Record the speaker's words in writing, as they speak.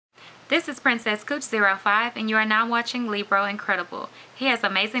This is Princess Cooch05 and you are now watching Libro Incredible. He has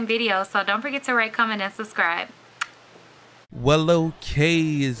amazing videos, so don't forget to rate, comment, and subscribe. Well, okay,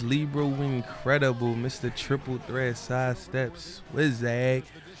 is Libro Incredible, Mr. Triple Threat Sidesteps Wizag.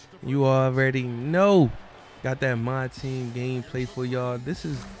 You already know. Got that My Team gameplay for y'all. This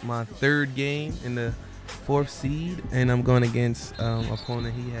is my third game in the 4th seed, and I'm going against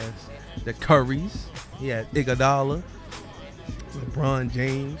opponent. He has the Currys. He has Iguodala, LeBron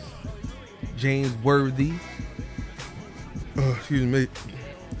James, James Worthy, excuse me,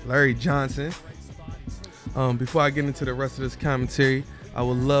 Larry Johnson. Before I get into the rest of this commentary, I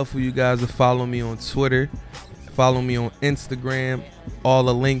would love for you guys to follow me on Twitter, follow me on Instagram. All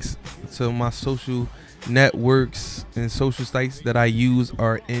the links to my social networks and social sites that I use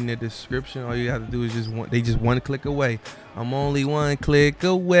are in the description. All you have to do is just one click away. I'm only one click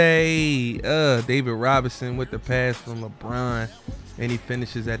away. David Robinson with the pass from LeBron, and he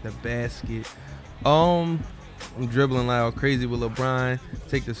finishes at the basket. I'm dribbling like crazy with LeBron.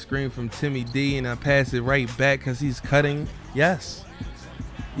 Take the screen from Timmy D and I pass it right back because he's cutting. Yes.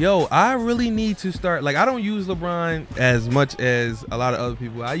 Yo, I really need to start. Like, I don't use LeBron as much as a lot of other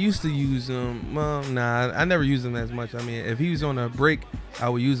people. I used to use him. Well, nah, I never use him as much. I mean, if he was on a break, I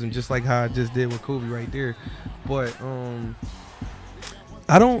would use him just like how I just did with Kobe right there. But I'm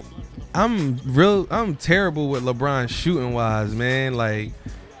terrible with LeBron shooting wise, man. Like,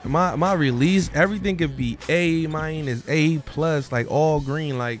 my release, everything could be A. Mine is A plus, like all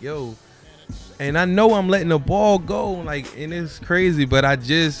green, like, yo. And I know I'm letting the ball go, like, and it's crazy. But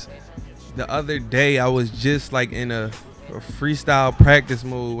the other day I was just like in a freestyle practice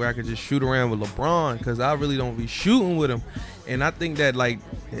mode where I could just shoot around with LeBron, because I really don't be shooting with him. And I think that, like,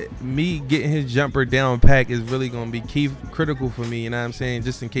 me getting his jumper down pack is really gonna be critical for me, you know what I'm saying?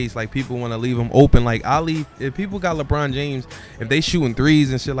 Just in case, like, people want to leave him open. Like, if people got LeBron James, if they shooting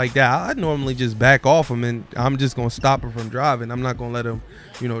threes and shit like that, I normally just back off him and I'm just gonna stop him from driving. I'm not gonna let him,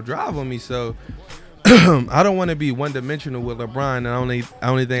 drive on me. So I don't want to be one-dimensional with LeBron, and the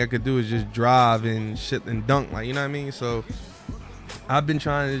only thing I could do is just drive and shit and dunk, like, you know what I mean? So I've been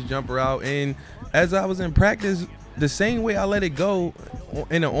trying this jumper out, and as I was in practice, the same way I let it go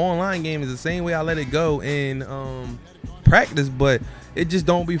in an online game is the same way I let it go in practice, but it just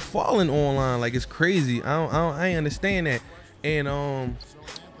don't be falling online. Like, it's crazy. I ain't understand that. And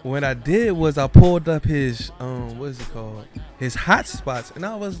what I did was I pulled up his what is it called, his hot spots, and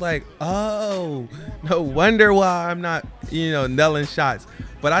I was like, oh, no wonder why I'm not nailing shots.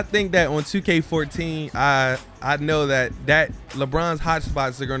 But I think that on 2K14 I know that LeBron's hot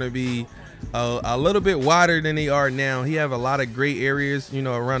spots are going to be a little bit wider than they are now. He have a lot of gray areas,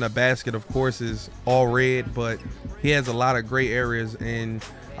 around the basket. Of course is all red, but he has a lot of gray areas. And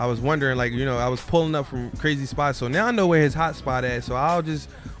I was wondering, like, I was pulling up from crazy spots, so now I know where his hot spot at. So I'll just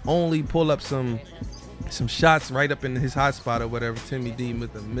only pull up some shots right up in his hot spot or whatever. Timmy D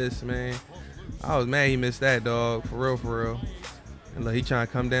with the miss, man. I was mad he missed that, dog, for real. And look, he trying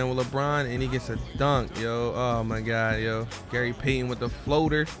to come down with LeBron, and he gets a dunk, yo. Oh my God, yo. Gary Payton with the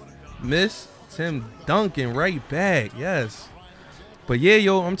floater. Miss. Tim Duncan right back. Yes. But yeah,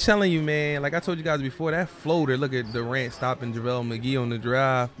 yo, I'm telling you, man, like I told you guys before, that floater, look at Durant stopping JaVale McGee on the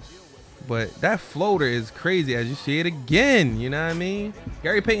drive. But that floater is crazy, as you see it again. You know what I mean?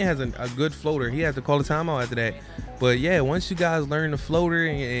 Gary Payton has a good floater. He has to call a timeout after that. But yeah, once you guys learn the floater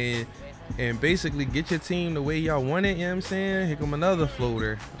and basically get your team the way y'all want it, you know what I'm saying? Here come another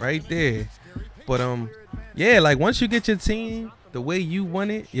floater right there. But yeah, like, once you get your team the way you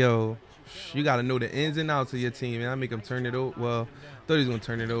want it, yo, you got to know the ins and outs of your team. And I make him turn it over. Well, I thought he was going to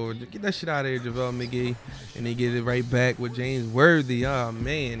turn it over. Get that shit out of here, JaVale McGee. And then get it right back with James Worthy. Oh,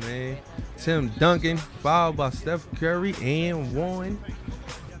 man. Tim Duncan, fouled by Steph Curry and one.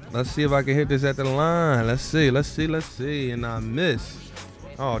 Let's see if I can hit this at the line. Let's see. And I miss.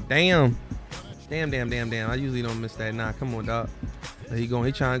 Oh, damn. Damn. I usually don't miss that. Nah, come on, dog. He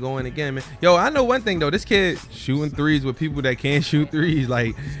trying to go in again, man. Yo, I know one thing though. This kid shooting threes with people that can't shoot threes.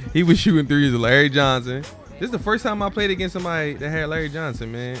 Like, he was shooting threes with Larry Johnson. This is the first time I played against somebody that had Larry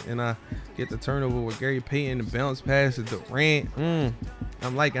Johnson, man. And I get the turnover with Gary Payton, the bounce pass to Durant.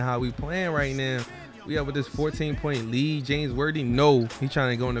 I'm liking how we playing right now. We have with this 14-point lead. James Worthy, no, he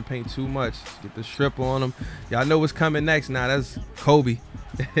trying to go in the paint too much. Get the strip on him. Y'all know what's coming next. Nah, that's Kobe.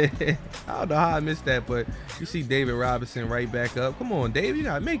 I don't know how I missed that, but you see David Robinson right back up. Come on, Dave, you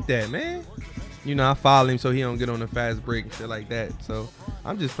gotta make that, man. I follow him so he don't get on the fast break and shit like that. So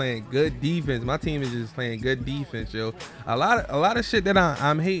I'm just playing good defense. My team is just playing good defense, yo. A lot of shit that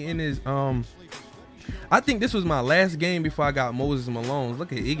I'm hating is I think this was my last game before I got Moses Malone.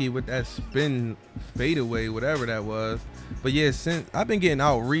 Look at Iggy with that spin fadeaway, whatever that was. But yeah, since I've been getting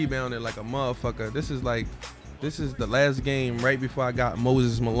out rebounded like a motherfucker. This is the last game right before I got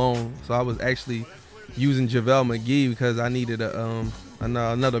Moses Malone. So I was actually using JaVale McGee because I needed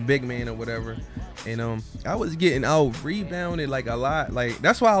another big man or whatever. And I was getting out rebounded like a lot. Like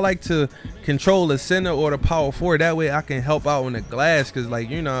that's why I like to control the center or the power forward. That way I can help out on the glass, because like,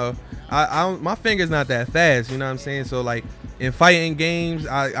 you know, my finger's not that fast, you know what I'm saying? So like in fighting games,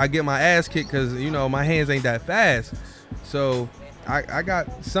 I get my ass kicked because, you know, my hands ain't that fast. So I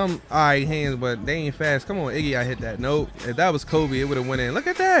got some alright hands, but they ain't fast. Come on, Iggy, I hit that. Nope. If that was Kobe, it would have went in. Look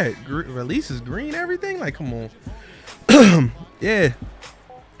at that. Releases green, everything. Like, come on. Yeah.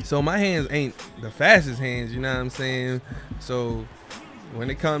 So my hands ain't the fastest hands, you know what I'm saying? So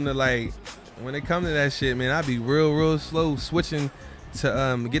when it come to that shit, man, I be real slow switching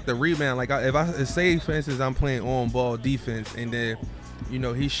to get the rebound. Like if I say, for instance, I'm playing on ball defense, and then, you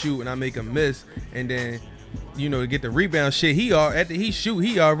know, he shoot and I make a miss, and then, you know, to get the rebound shit, after he shoot,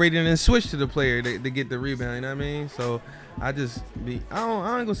 he already then switch to the player to get the rebound, you know what I mean? So I just be,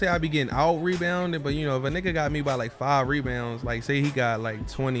 I ain't gonna say I be getting out rebounded, but you know, if a nigga got me by like 5 rebounds, like say he got like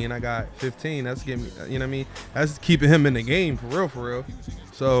 20 and I got 15, that's getting me, you know what I mean? That's keeping him in the game for real.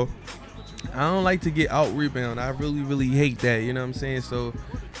 So I don't like to get out rebound. I really hate that, you know what I'm saying? So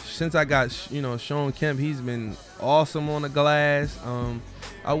since I got, you know, Sean Kemp, he's been awesome on the glass.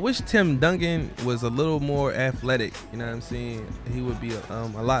 I wish Tim Duncan was a little more athletic, you know what I'm saying? He would be a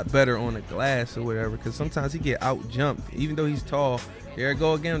lot better on the glass or whatever, because sometimes he get out jumped, even though he's tall. There I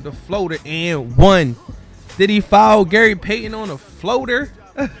go again with the floater, and one. Did he foul Gary Payton on a floater?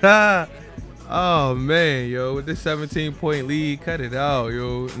 Oh man, yo, with this 17-point lead, cut it out,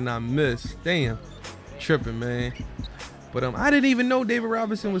 yo, and I missed. Damn, tripping, man. But I didn't even know David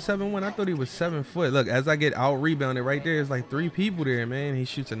Robinson was 7'1". I thought he was 7 foot. Look, as I get out rebounded right there, it's like 3 people there, man. He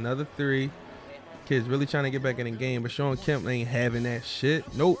shoots another 3. Kid's really trying to get back in the game, but Sean Kemp ain't having that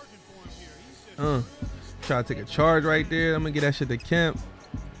shit. Nope. Try to take a charge right there. I'm gonna get that shit to Kemp.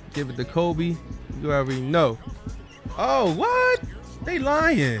 Give it to Kobe. You already know. Oh, what? They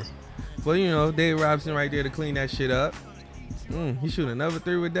lying. Well, you know, David Robinson right there to clean that shit up. He shooting another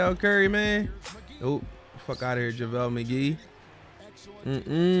 3 with Del Curry, man. Nope. Fuck out of here, JaVale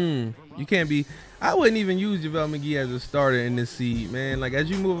McGee. You can't be. I wouldn't even use JaVale McGee as a starter in this seed, man. Like, as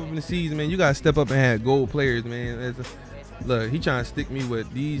you move up in the season, man, you gotta step up and have gold players, man. Look, he trying to stick me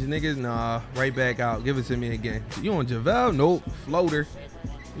with these niggas. Nah, right back out. Give it to me again. You on JaVale? Nope. Floater.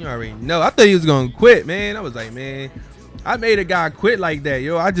 You already know. I thought he was gonna quit, man. I was like, man, I made a guy quit like that,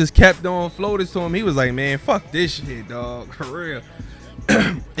 yo. I just kept on floaters to him. He was like, man, fuck this shit, dog. For real.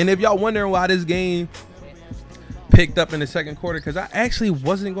 And if y'all wondering why this game picked up in the second quarter, because I actually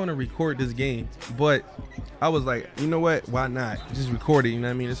wasn't going to record this game, but I was like, you know what, why not just record it, you know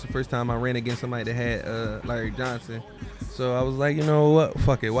what I mean? It's the first time I ran against somebody that had Larry Johnson, so I was like, you know what,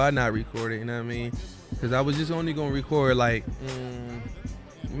 fuck it, why not record it, you know what I mean? Because I was just only going to record like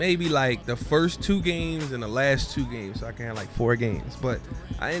maybe like the first 2 games and the last 2 games, so I can have like 4 games, but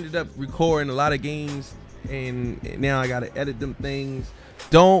I ended up recording a lot of games, and now I gotta edit them things.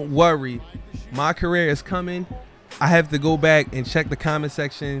 Don't worry, my career is coming. I have to go back and check the comment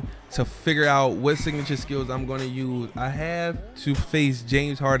section to figure out what signature skills I'm going to use. I have to face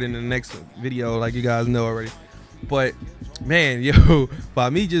James Harden in the next video, like you guys know already. But man, yo,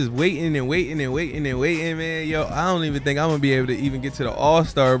 by me just waiting, man, yo, I don't even think I'm gonna be able to even get to the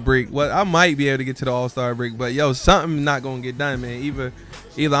All-Star break. Well, I might be able to get to the All-Star break, but yo, something not gonna get done, man.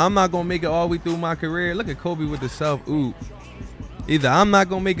 Either I'm not gonna make it all the way through my career. Look at Kobe with the self-oop. Either I'm not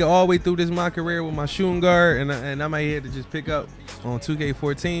gonna make it all the way through my career with my shooting guard, and I might have to just pick up on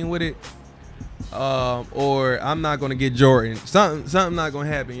 2K14 with it, or I'm not gonna get Jordan. Something not gonna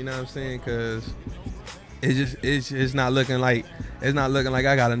happen. You know what I'm saying? Because it's just not looking like I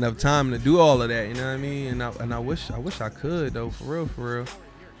got enough time to do all of that. You know what I mean? And I wish I could though. For real.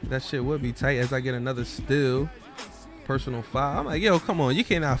 That shit would be tight as I get another steal, personal foul. I'm like, yo, come on, you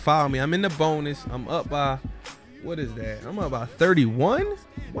cannot foul me. I'm in the bonus. I'm up by. What is that? I'm up by 31?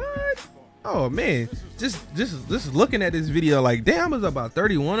 What? Oh man, just looking at this video, like, damn, I was up by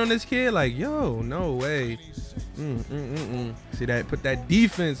 31 on this kid. Like, yo, no way. See that? Put that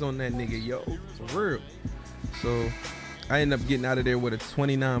defense on that nigga, yo, for real. So I ended up getting out of there with a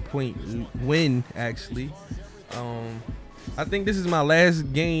 29-point win, actually. I think this is my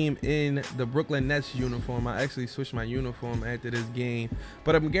last game in the Brooklyn Nets uniform. I actually switched my uniform after this game.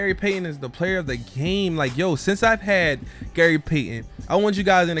 But Gary Payton is the player of the game. Like, yo, since I've had Gary Payton, I want you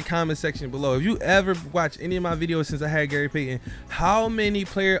guys in the comment section below, if you ever watch any of my videos since I had Gary Payton, how many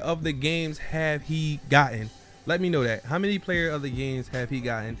player of the games have he gotten? Let me know that. How many player of the games have he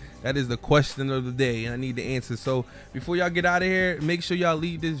gotten? That is the question of the day, and I need the answer. So before y'all get out of here, make sure y'all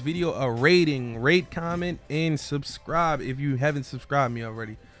leave this video a rating, rate, comment, and subscribe if you haven't subscribed me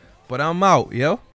already. But I'm out, yo.